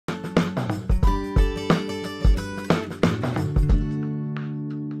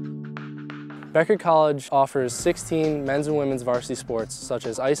Becker College offers 16 men's and women's varsity sports such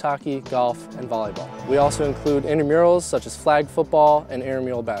as ice hockey, golf, and volleyball. We also include intramurals such as flag football and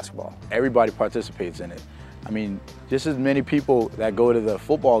intramural basketball. Everybody participates in it. I mean, just as many people that go to the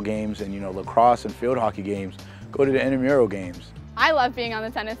football games and lacrosse and field hockey games go to the intramural games. I love being on the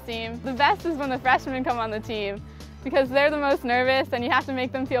tennis team. The best is when the freshmen come on the team because they're the most nervous and you have to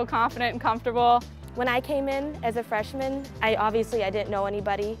make them feel confident and comfortable. When I came in as a freshman, I didn't know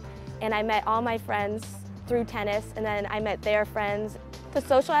anybody, and I met all my friends through tennis, and then I met their friends. The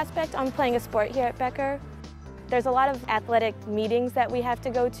social aspect on playing a sport here at Becker, there's a lot of athletic meetings that we have to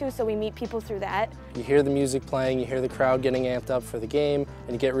go to, so we meet people through that. You hear the music playing, you hear the crowd getting amped up for the game,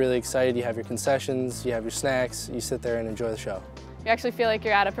 and you get really excited. You have your concessions, you have your snacks, you sit there and enjoy the show. You actually feel like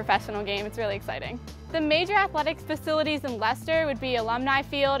you're at a professional game. It's really exciting. The major athletics facilities in Leicester would be Alumni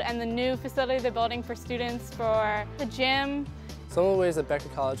Field and the new facility they're building for students for the gym. Some of the ways that Becker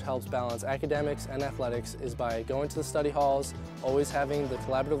College helps balance academics and athletics is by going to the study halls, always having the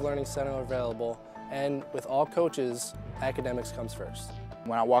Collaborative Learning Center available, and with all coaches, academics comes first.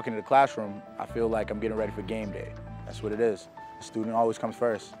 When I walk into the classroom, I feel like I'm getting ready for game day. That's what it is. The student always comes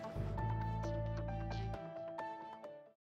first.